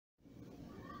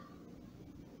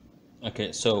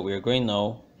Okay, so we are going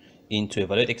now into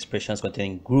evaluate expressions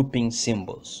containing grouping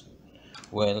symbols.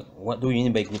 Well, what do we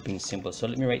mean by grouping symbols? So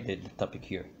let me write the topic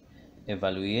here.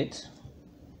 Evaluate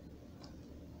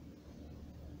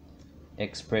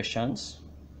expressions.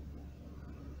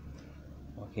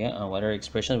 Okay, and what are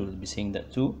expressions? We'll be saying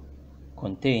that too.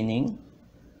 Containing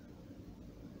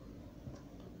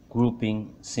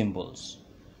grouping symbols.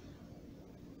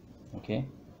 Okay,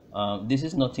 this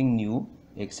is nothing new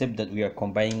except that we are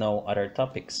combining now other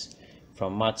topics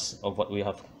from much of what we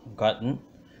have gotten.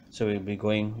 So we'll be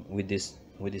going with this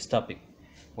topic.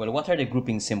 Well, what are the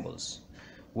grouping symbols?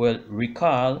 Well,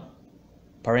 recall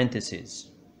parentheses,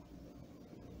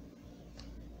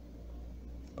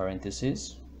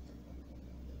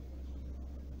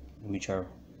 which are,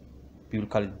 people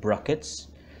call it brackets.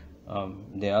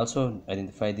 They also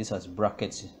identify this as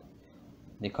brackets.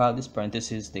 They call this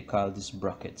parentheses, they call this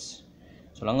brackets.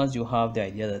 So long as you have the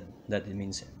idea that it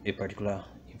means a particular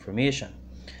information.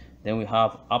 Then we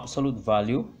have absolute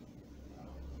value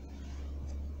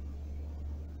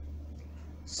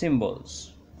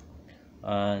symbols,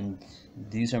 and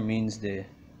these are means the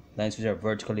lines which are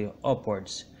vertically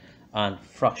upwards, and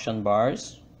fraction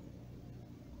bars,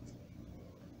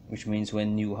 which means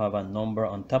when you have a number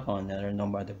on top and another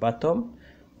number at the bottom,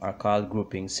 are called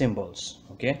grouping symbols.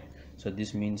 Okay, so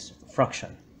this means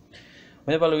fraction.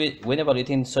 When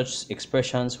evaluating such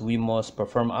expressions, we must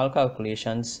perform all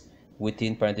calculations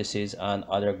within parentheses and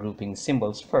other grouping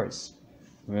symbols first.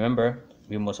 Remember,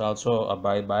 we must also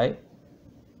abide by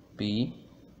PEMDAS.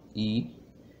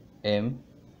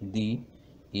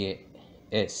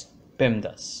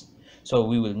 So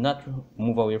we will not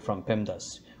move away from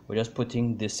PEMDAS. We're just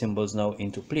putting these symbols now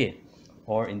into play,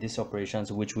 or in these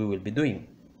operations which we will be doing.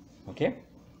 Okay,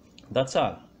 that's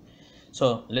all.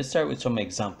 So let's start with some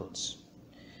examples.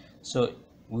 So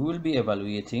we will be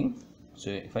evaluating. So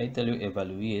if I tell you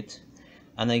evaluate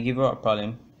and I give you a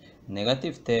problem,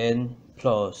 -10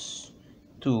 plus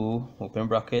 2 open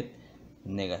bracket,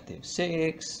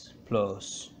 -6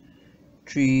 plus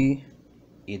 3,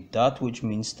 a dot, which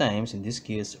means times in this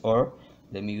case, or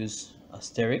let me use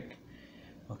asterisk.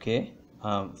 Okay,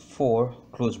 4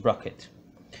 close bracket.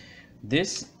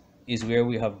 This is where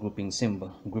we have grouping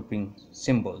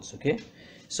symbols. Okay,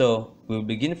 so we'll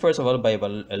begin first of all by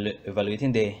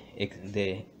evaluating the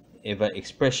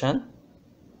expression,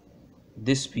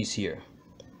 this piece here.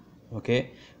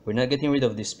 Okay, we're not getting rid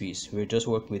of this piece, we're just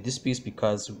working with this piece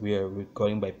because we are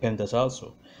going by PEMDAS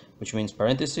also, which means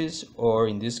parentheses, or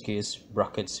in this case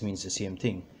brackets means the same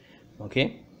thing.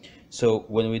 Okay, so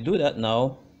when we do that,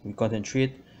 now we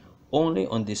concentrate only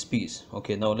on this piece.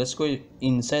 Okay, now let's go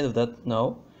inside of that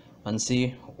now and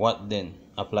see what then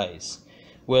applies.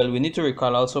 Well, we need to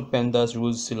recall also PEMDAS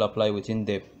rules still apply within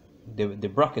the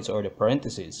brackets or the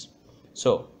parentheses.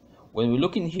 So when we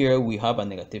look in here, we have a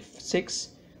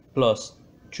 -6 plus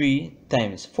 3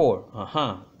 times 4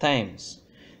 times.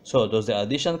 So does the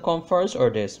addition come first or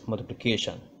there's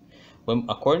multiplication? When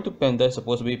according to PEMDAS, it's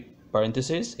supposed to be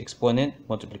parentheses, exponent,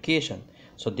 multiplication.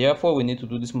 So therefore we need to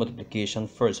do this multiplication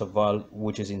first of all,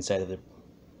 which is inside of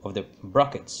the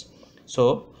brackets.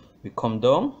 So we come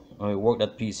down and we work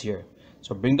that piece here.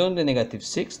 So bring down the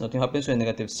 -6, nothing happens to a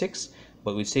 -6,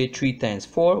 but we say 3 times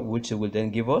 4, which will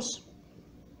then give us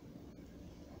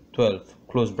 12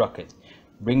 close bracket.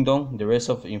 Bring down the rest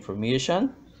of the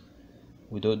information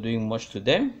without doing much to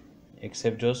them,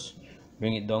 except just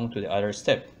bring it down to the other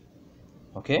step.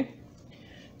 Okay,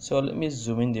 so let me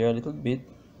zoom in there a little bit.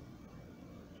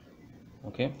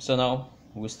 Okay, so now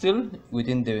we're still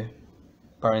within the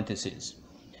parentheses.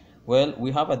 Well,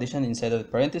 we have addition inside of the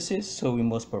parentheses, so we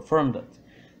must perform that.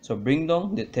 So bring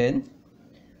down the 10,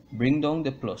 bring down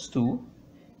the plus 2,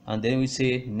 and then we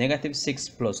say -6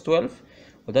 plus 12.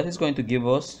 Well, that is going to give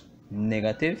us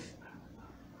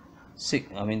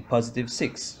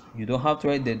 +6. You don't have to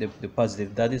write the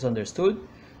positive, that is understood.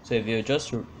 So if you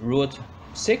just wrote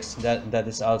 6, that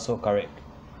is also correct.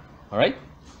 All right,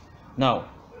 now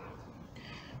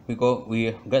we got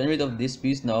rid of this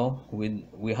piece. Now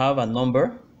we have a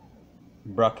number,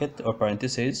 bracket or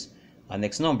parentheses, a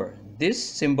next number. This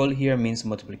symbol here means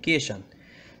multiplication,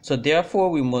 so therefore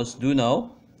we must do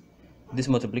now this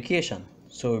multiplication.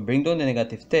 So we bring down the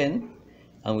 -10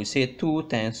 and we say 2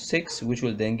 times 6, which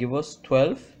will then give us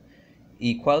 12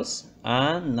 equals,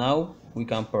 and now we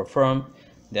can perform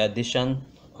the addition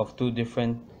of two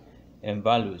different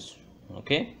values.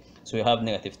 Okay, so we have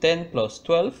 -10 plus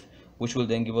 12, which will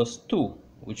then give us 2,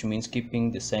 which means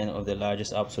keeping the sign of the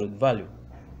largest absolute value.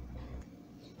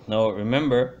 Now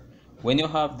remember, when you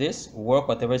have this, work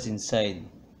whatever's inside.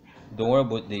 Don't worry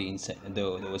about the inside,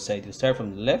 the outside. You start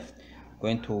from the left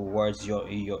going towards your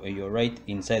right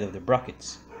inside of the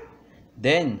brackets.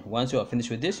 Then once you are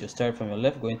finished with this, you start from your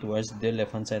left going towards the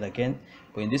left hand side again,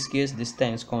 but in this case this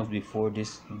times comes before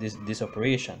this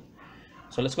operation.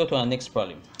 So let's go to our next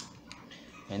problem.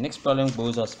 My next problem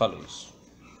goes as follows.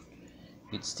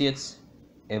 It states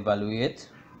evaluate,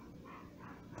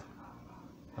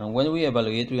 and when we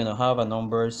evaluate, we're going to have a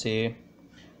number, say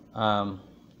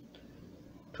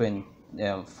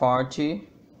 40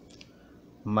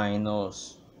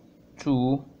 minus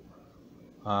 2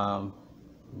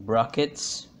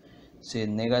 brackets, say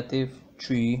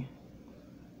 -3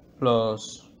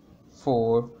 plus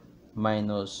 4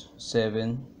 minus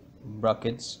 7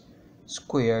 brackets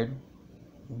squared,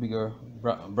 bigger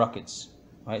brackets,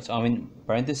 right? So I mean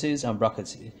parentheses and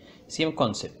brackets, same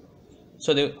concept.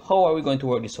 So how are we going to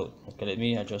work this out? Okay, let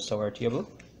me adjust our table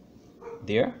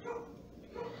there.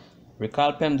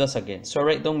 Recall PEMDAS again. So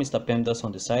write down Mr. PEMDAS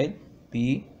on the side.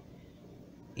 P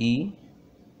E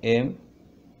M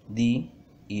D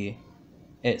A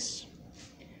S.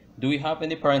 Do we have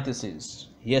any parentheses?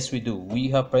 Yes, we do. We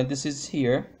have parentheses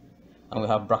here and we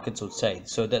have brackets outside.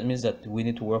 So that means that we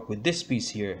need to work with this piece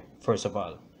here first of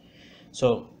all.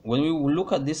 So when we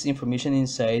look at this information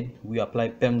inside, we apply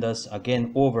PEMDAS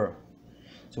again over.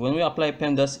 So when we apply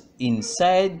PEMDAS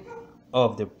inside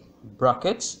of the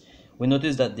brackets, we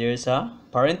notice that there is a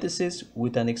parenthesis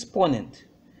with an exponent.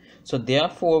 So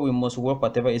therefore we must work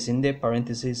whatever is in the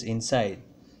parenthesis inside.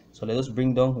 So let us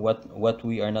bring down what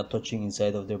we are not touching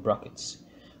inside of the brackets.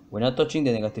 We're not touching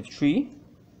the -3,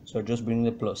 so just bring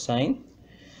the plus sign.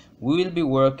 We will be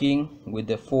working with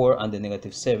the 4 and the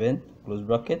 -7, close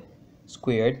bracket,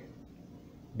 squared,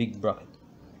 big bracket.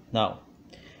 Now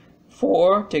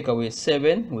 4 take away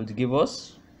 7 will give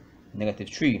us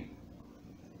 -3.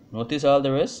 Notice all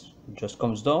the rest just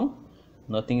comes down,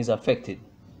 nothing is affected.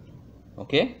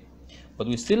 Okay, but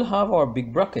we still have our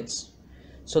big brackets.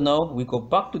 So now we go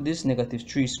back to this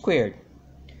 -3 squared.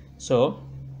 So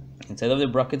inside of the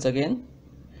brackets again,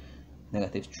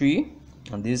 -3,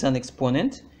 and this is an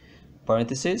exponent,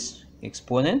 parenthesis,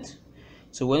 exponent.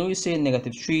 So when we say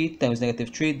 -3 times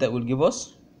 -3, that will give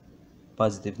us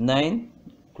 +9,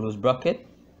 close bracket,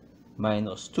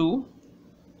 -2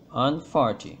 and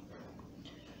 40.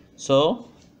 So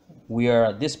we are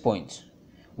at this point.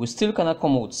 We still cannot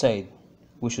come outside.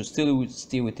 We should still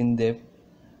stay within the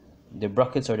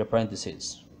brackets or the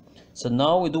parentheses. So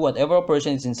now we do whatever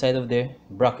operation is inside of the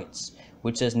brackets,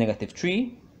 which says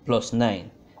 -3 plus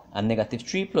 9, and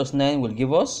 -3 plus 9 will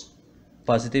give us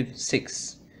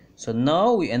 +6. So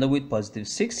now we end up with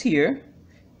 +6 here,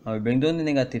 and we bring down the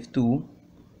 -2,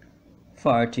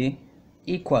 40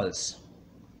 equals.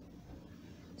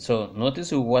 So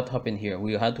notice what happened here.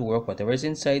 We had to work whatever is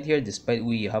inside here, despite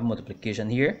we have multiplication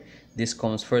here. This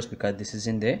comes first because this is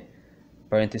in the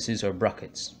parentheses or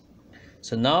brackets.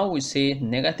 So now we say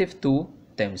 -2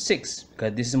 times 6,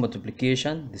 because this is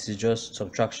multiplication, this is just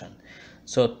subtraction.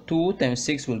 So 2 times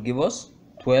 6 will give us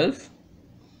 12,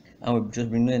 and we just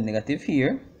bring the negative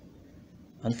here,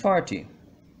 and 40.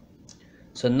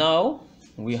 So now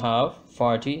we have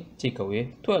 40 take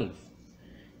away 12,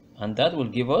 and that will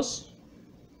give us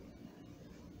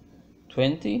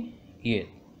 28,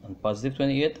 and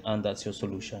 +28, and that's your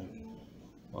solution.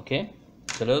 Okay,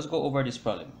 so let's go over this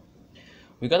problem.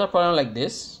 We got a problem like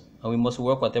this, and we must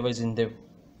work whatever is in the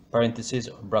parentheses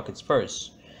or brackets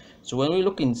first. So when we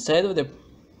look inside of the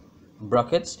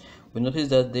brackets, we notice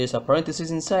that there's a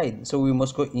parenthesis inside, so we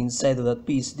must go inside of that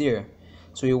piece there.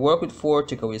 So you work with 4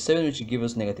 take away 7, which will give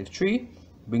us -3,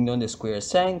 bring down the square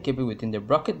sign, keep it within the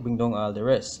bracket, bring down all the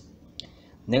rest.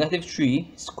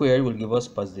 -3 squared will give us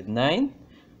 +9,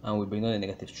 and we bring down the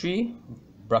 -3,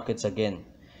 brackets again.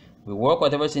 We work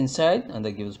whatever is inside, and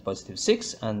that gives us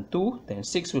 +6, and 2 times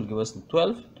 6 will give us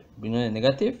 12, bring down the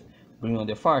negative, bring down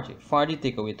the 40. 40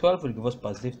 take away 12 will give us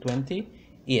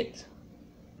 +28.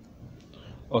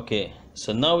 Okay,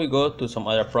 so now we go to some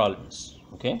other problems.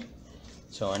 Okay,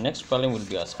 so our next problem will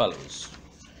be as follows.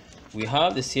 We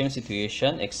have the same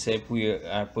situation, except we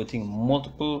are putting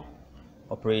multiple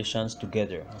operations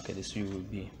together. Okay, this you will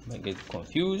be might get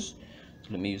confused. So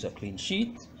let me use a clean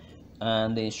sheet,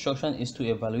 and the instruction is to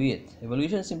evaluate.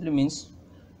 Evaluation simply means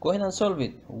go ahead and solve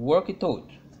it, work it out,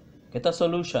 get a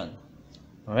solution.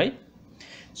 All right,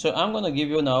 so I'm going to give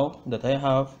you now that I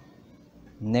have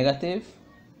negative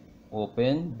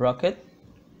open bracket,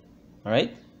 all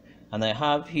right, and I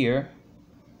have here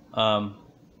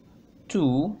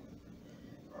 2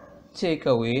 take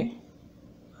away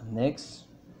next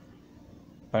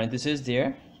parenthesis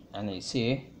there, and I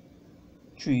say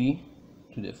 3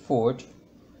 to the 4th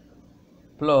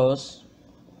plus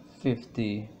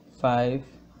 55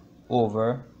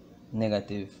 over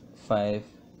 -5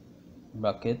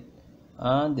 bracket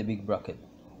and the big bracket.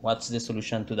 What's the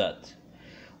solution to that?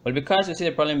 Well, because you see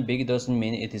the problem big doesn't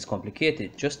mean it is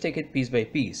complicated. Just take it piece by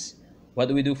piece. What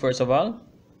do we do first of all?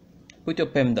 Put your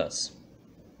PEMDAS.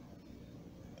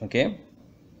 Okay?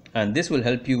 And this will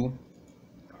help you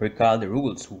recall the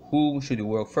rules. Who should you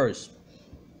work first?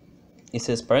 It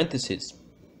says parentheses.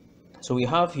 So we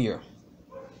have here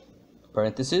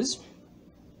parentheses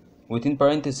within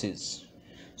parentheses.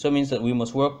 So it means that we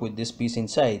must work with this piece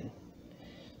inside.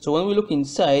 So when we look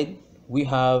inside, we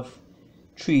have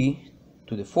 3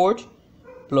 to the 4th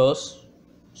plus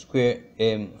square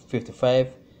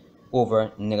 55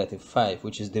 over -5,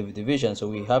 which is the division. So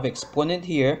we have exponent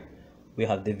here, we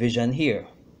have division here.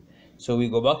 So we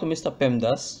go back to Mr.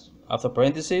 PEMDAS. After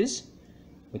parentheses,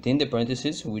 within the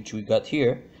parentheses which we got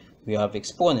here, we have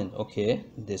exponent. Okay,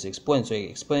 this exponent, so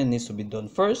exponent needs to be done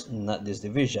first, not this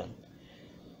division.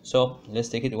 So let's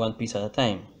take it one piece at a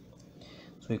time.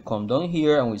 So we come down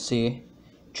here and we say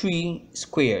 3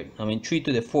 squared, 3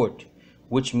 to the 4th,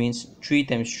 which means 3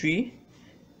 times 3,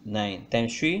 9,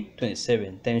 times 3,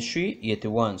 27, times 3,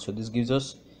 81. So this gives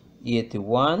us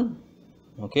 81.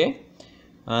 Okay,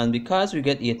 and because we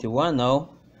get 81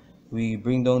 now, we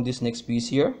bring down this next piece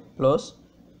here, plus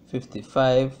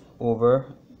 55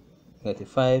 over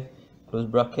 -5, close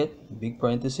bracket, big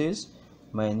parentheses,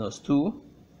 -2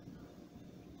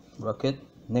 bracket,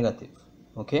 negative.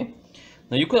 Okay,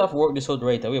 now you could have worked this out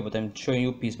right away, but I'm showing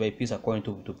you piece by piece according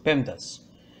to PEMDAS.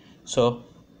 So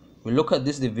we look at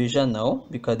this division now,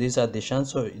 because this is addition,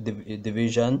 so the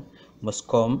division must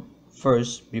come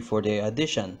first before the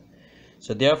addition.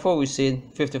 So therefore we say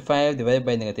 55 divided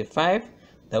by -5,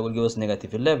 that will give us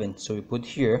 -11. So we put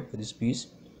here for this piece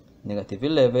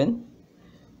 -11,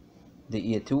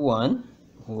 the 81,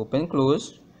 open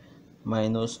close,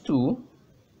 -2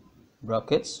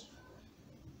 brackets.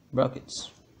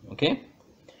 Okay,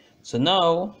 so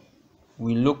now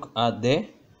we look at the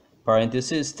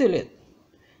parentheses, still it.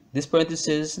 This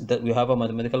parentheses that we have a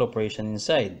mathematical operation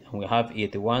inside, and we have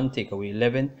 81 take away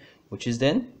 11, which is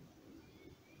then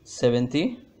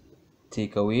 70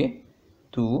 take away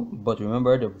 2. But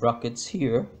remember the brackets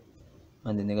here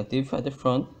and the negative at the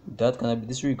front, that cannot be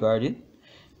disregarded.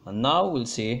 And now we'll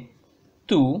say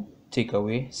 2 take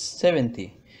away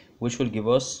 70, which will give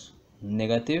us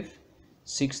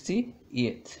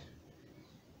 -68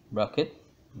 bracket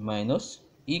minus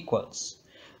equals,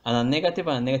 and a negative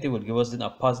will give us then a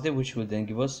positive, which will then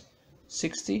give us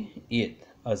 68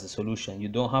 as the solution. You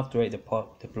don't have to write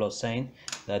the plus sign,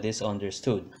 that is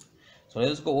understood. So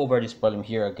let's go over this problem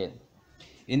here again.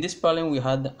 In this problem we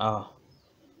had a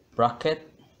bracket,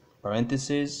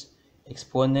 parentheses,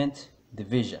 exponent,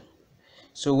 division.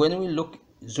 So when we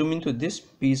zoom into this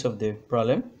piece of the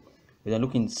problem, we then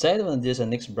look inside, and there's a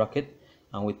next bracket,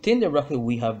 and within the bracket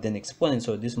we have the exponent,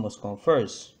 so this must come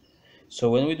first. So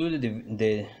when we do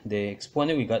the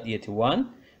exponent, we got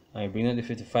 81, and I bring down the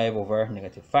 55 over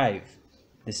 -5.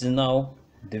 This is now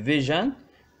division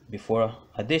before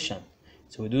addition.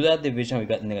 So we do that division, we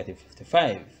got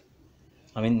 -55,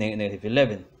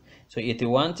 -11. So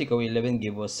 81 take away 11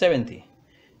 give us 70.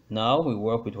 Now we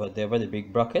work with whatever the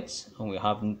big brackets, and we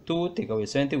have 2 take away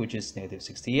 70, which is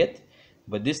 -68,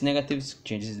 but this negative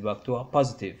changes it back to a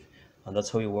positive, and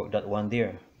that's how we work that one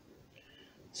there.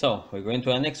 So we're going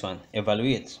to our next one,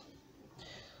 evaluate.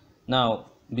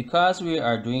 Now because we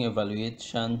are doing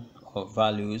evaluation of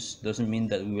values, doesn't mean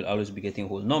that we will always be getting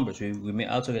whole numbers. We may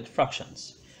also get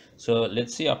fractions. So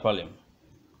let's see our problem.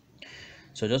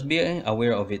 So just be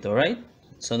aware of it. All right,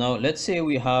 so now let's say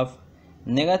we have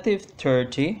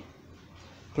 -30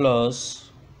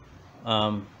 plus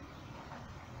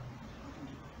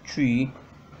 3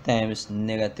 times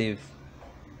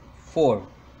 -4,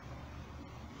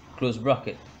 close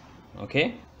bracket.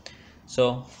 Okay,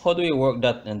 so how do we work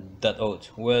that out?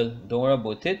 Well, don't worry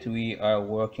about it, we are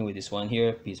working with this one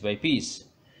here piece by piece.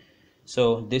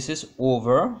 So this is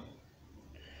over,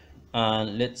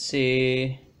 and let's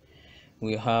say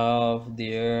we have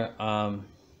there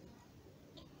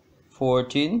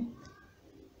 14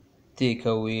 take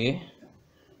away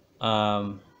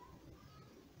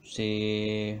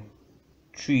say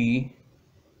 3,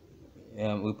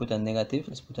 we put a negative,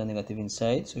 let's put a negative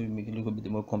inside so we make it look a bit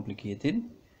more complicated,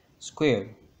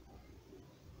 squared.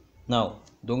 Now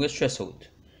don't get stressed out,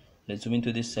 let's zoom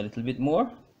into this a little bit more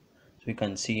so we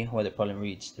can see how the problem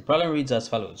reads. The problem reads as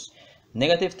follows: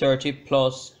 -30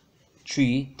 plus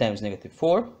 3 times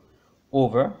 -4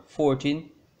 over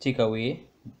 14 take away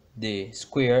the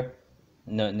square,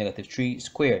 -3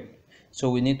 squared. So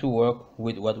we need to work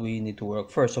with what we need to work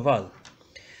first of all.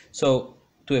 So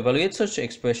to evaluate such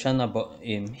expression about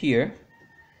here,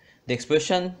 the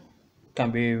expression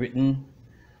can be written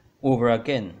over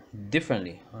again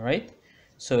differently. All right,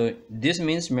 so this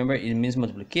means, remember, it means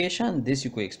multiplication. This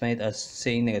you could explain it as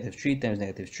saying -3 times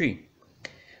 -3.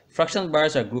 Fraction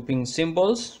bars are grouping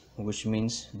symbols, which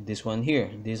means this one here.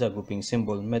 These are grouping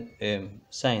symbol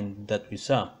sign that we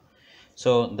saw.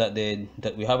 So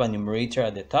that we have a numerator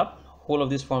at the top. Whole of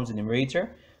this forms the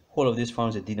numerator. Whole of this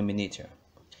forms the denominator.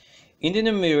 In the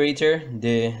numerator,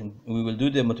 we will do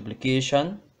the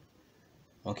multiplication,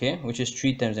 okay, which is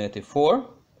 3 times -4.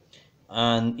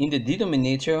 And in the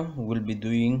denominator, we'll be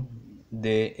doing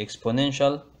the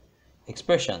exponential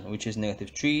expression, which is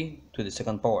 -3 to the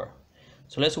second power.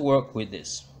 So let's work with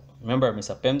this. Remember,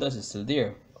 Mr. PEMDAS is still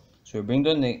there. So we bring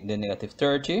down the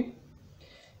 -30,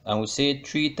 and we say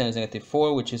 3 times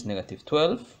 -4, which is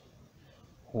 -12,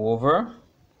 over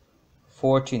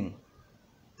 14.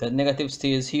 That negative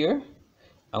stays here,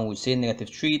 and we say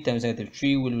 -3 times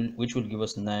 -3, which will give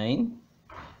us 9.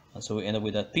 And so we end up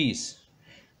with that piece.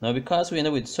 Now, because we end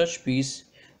up with such piece,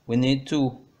 we need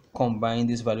to combine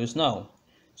these values now.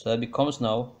 So that becomes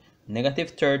now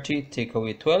 -30 take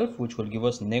away 12, which will give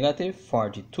us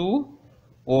 -42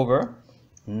 over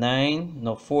 9.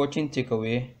 Now 14 take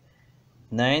away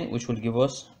 9, which will give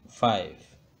us 5.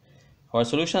 Our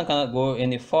solution cannot go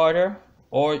any farther,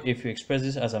 or if you express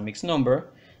this as a mixed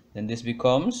number, then this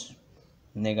becomes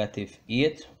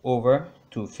 -8 over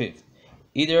 2/5.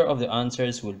 Either of the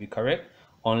answers will be correct,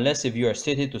 unless if you are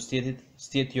stated to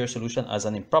state your solution as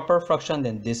an improper fraction,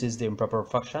 then this is the improper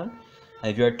fraction.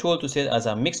 And if you are told to say it as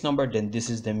a mixed number, then this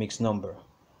is the mixed number.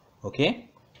 Okay,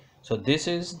 so this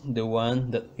is the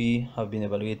one that we have been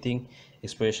evaluating,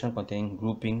 expression containing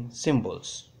grouping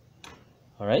symbols.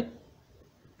 All right,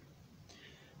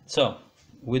 so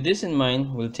with this in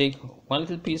mind, we'll take one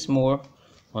little piece more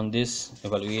on this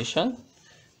evaluation.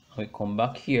 We come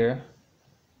back here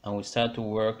and we start to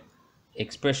work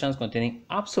expressions containing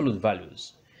absolute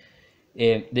values.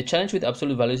 The challenge with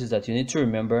absolute values is that you need to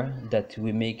remember that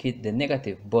we make it the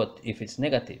negative, but if it's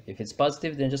negative, if it's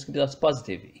positive, then just keep it as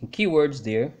positive. In keywords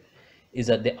there is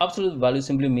that the absolute value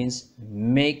simply means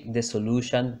make the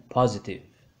solution positive.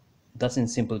 That's in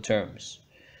simple terms.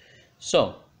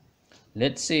 So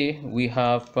let's say we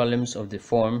have problems of the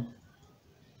form,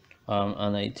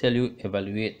 and I tell you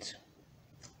evaluate,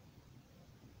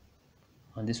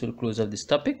 and this will close up this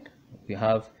topic. We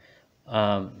have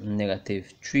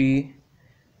 -3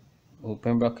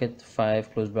 open bracket 5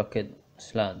 close bracket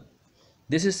slab.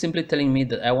 This is simply telling me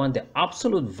that I want the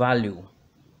absolute value.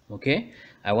 Okay,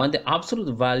 I want the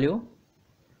absolute value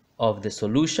of the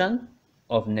solution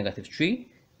of -3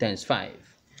 times 5.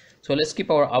 So let's keep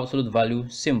our absolute value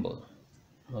symbol.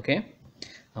 Okay,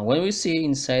 and when we see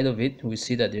inside of it, we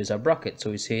see that there's a bracket,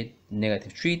 so we say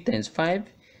 -3 times 5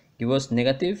 give us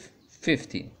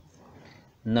 -15.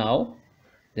 Now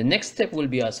the next step will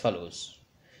be as follows.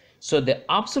 So the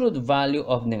absolute value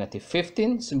of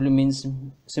 -15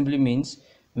 simply means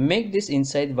make this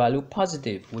inside value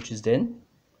positive, which is then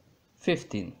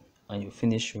 15, and you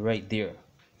finish right there.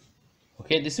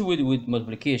 Okay, this is with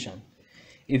multiplication.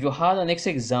 If you had a next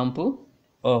example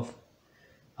of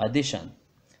addition,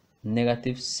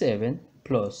 -7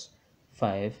 plus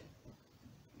 5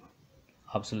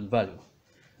 absolute value.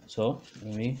 So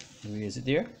let me erase it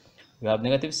there. We have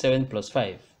 -7 plus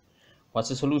 5. What's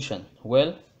the solution?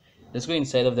 Well, let's go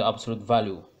inside of the absolute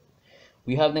value.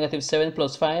 We have -7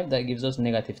 plus 5, that gives us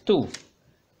 -2.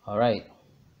 All right,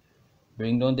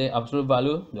 bring down the absolute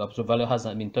value. The absolute value has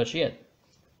not been touched yet.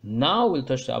 Now we'll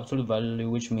touch the absolute value,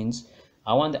 which means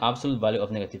I want the absolute value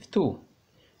of -2,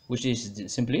 which is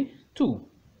simply 2,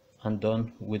 and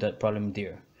done with that problem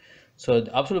there. So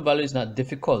the absolute value is not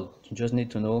difficult, you just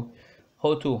need to know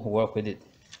how to work with it.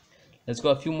 Let's go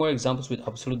a few more examples with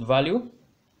absolute value,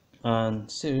 and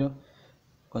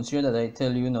consider that I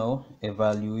tell you now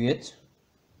evaluate,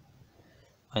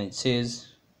 and it says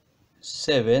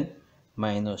 7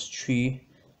 minus 3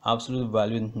 absolute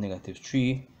value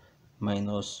 -3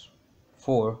 minus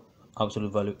 4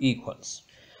 absolute value equals.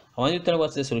 I want you to tell me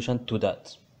what's the solution to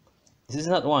that. This is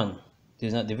not 1, this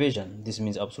is not division, this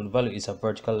means absolute value is a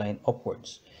vertical line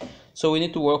upwards. So we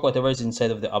need to work whatever is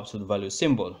inside of the absolute value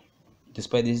symbol.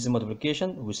 Despite this is multiplication,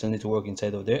 we still need to work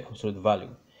inside of the absolute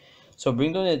value. So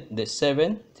bring down the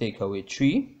 7, take away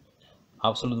 3,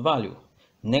 absolute value,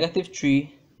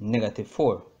 -3,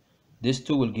 -4. This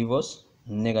 2 will give us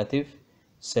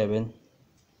 -7,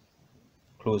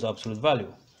 close absolute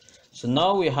value. So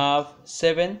now we have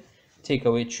 7, take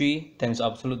away 3 times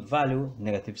absolute value,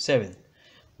 -7.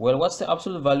 Well, what's the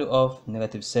absolute value of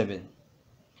 -7?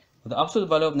 Well, the absolute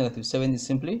value of -7 is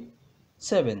simply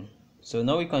 7. So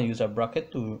now we can use a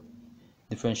bracket to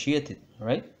differentiate it,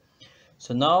 right?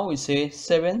 So now we say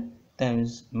 7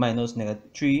 times minus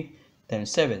negative 3 times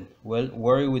 7. Well,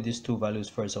 worry with these two values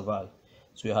first of all.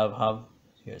 So we have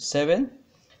here 7,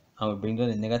 and we bring down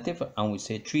the negative, and we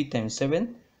say 3 times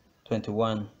 7,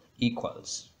 21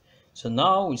 equals. So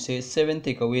now we say 7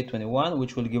 take away 21,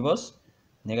 which will give us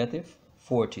negative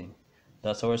 14.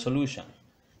 That's our solution.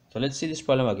 So let's see this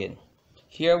problem again.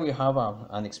 Here we have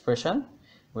an expression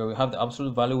where we have the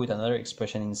absolute value with another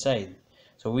expression inside.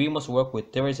 So we must work with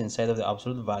whatever is inside of the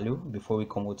absolute value before we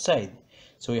come outside.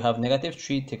 So we have negative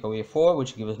 3 take away 4,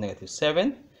 which gives us negative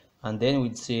 7, and then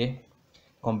we'd say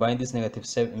combine this negative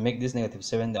 7, make this negative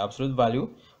 7 the absolute value,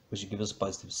 which gives us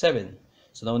positive 7.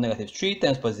 So now negative 3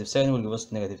 times positive 7 will give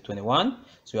us negative 21.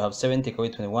 So you have 7 take away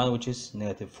 21, which is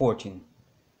negative 14.